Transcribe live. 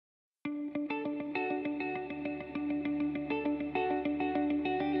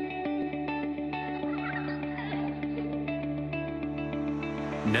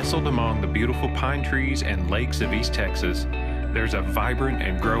Nestled among the beautiful pine trees and lakes of East Texas, there's a vibrant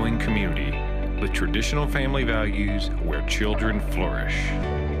and growing community with traditional family values where children flourish.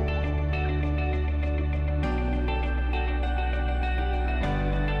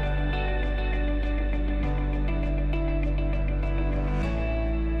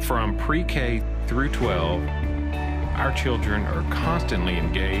 From pre-K through 12, our children are constantly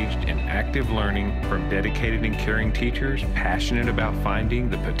engaged in active learning from dedicated and caring teachers passionate about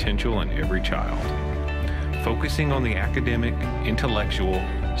finding the potential in every child. Focusing on the academic, intellectual,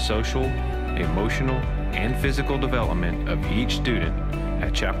 social, emotional, and physical development of each student,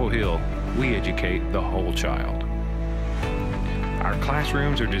 at Chapel Hill, we educate the whole child. Our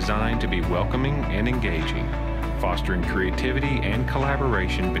classrooms are designed to be welcoming and engaging, fostering creativity and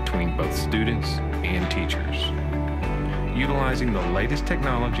collaboration between both students and teachers. Utilizing the latest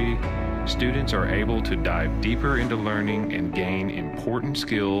technology, students are able to dive deeper into learning and gain important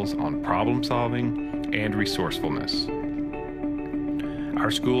skills on problem solving and resourcefulness. Our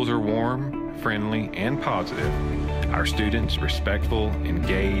schools are warm, friendly, and positive. Our students respectful,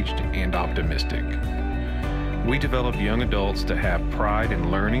 engaged, and optimistic. We develop young adults to have pride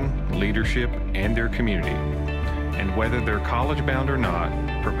in learning, leadership, and their community. And whether they're college-bound or not,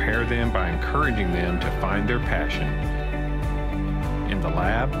 prepare them by encouraging them to find their passion in the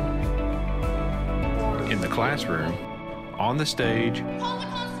lab, in the classroom, on the stage,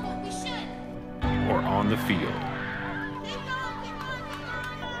 or on the field.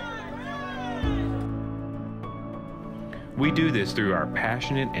 We do this through our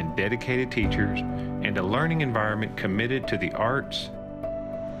passionate and dedicated teachers and a learning environment committed to the arts,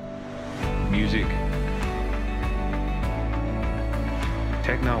 music,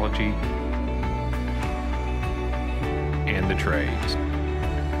 technology, and the trades.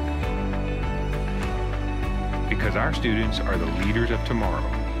 Because our students are the leaders of tomorrow.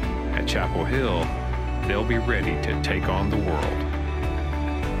 At Chapel Hill, they'll be ready to take on the world.